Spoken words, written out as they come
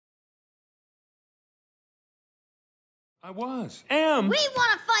I was. Am. We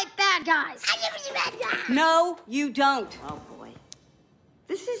want to fight bad guys. No, you don't. Oh, boy.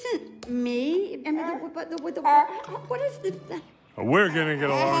 This isn't me. I mean, what is this? We're gonna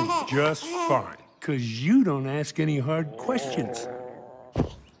get along just fine, because you don't ask any hard questions.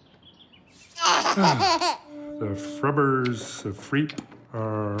 The Frubbers of Freep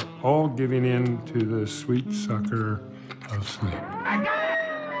are all giving in to the sweet sucker of sleep. Come on,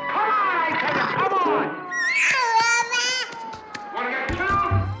 I tell you, come on! Wanna get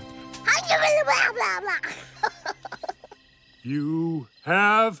You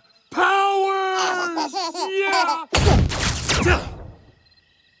have powers! Yeah!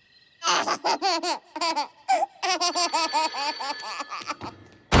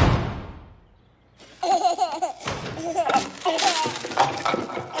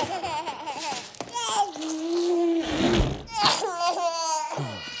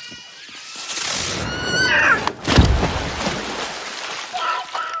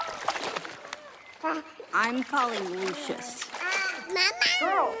 I'm calling Lucius.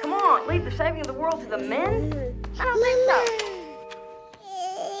 Girl, come on. Leave the saving of the world to the men? I don't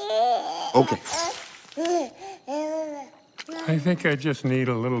think so. Okay. I think I just need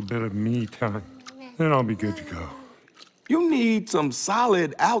a little bit of me time. Then I'll be good to go. You need some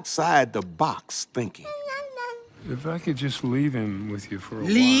solid outside-the-box thinking. If I could just leave him with you for a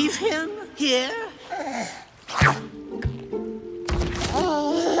Leave him here?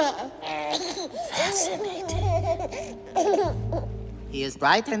 Fascinating. He is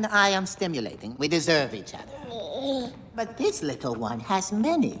bright and I am stimulating. We deserve each other. But this little one has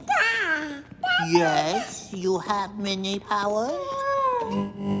many. Yes, you have many powers.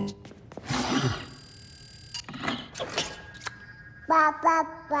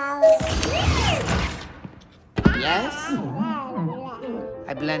 Yes?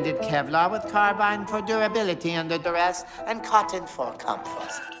 I blended Kevlar with carbine for durability under duress and cotton for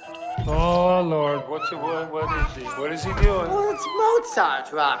comfort. Oh, Lord, what is he? What is he doing? Oh, it's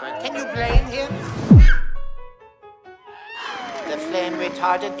Mozart, Robert. Can you blame him? The flame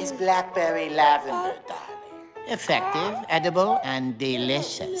retardant is blackberry lavender, darling. Effective, edible, and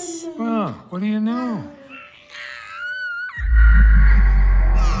delicious. Well, what do you know?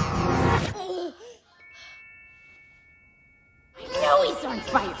 I know he's on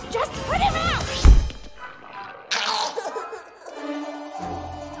fire. Just put him out.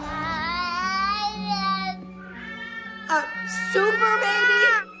 Super baby?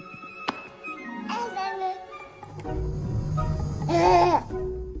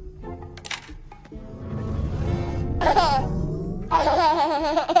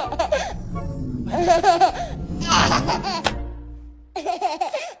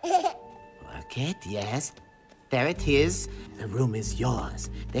 Work it, yes. There it is. The room is yours.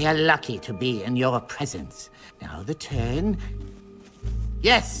 They are lucky to be in your presence. Now the turn.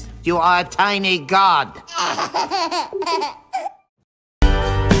 Yes, you are a tiny god.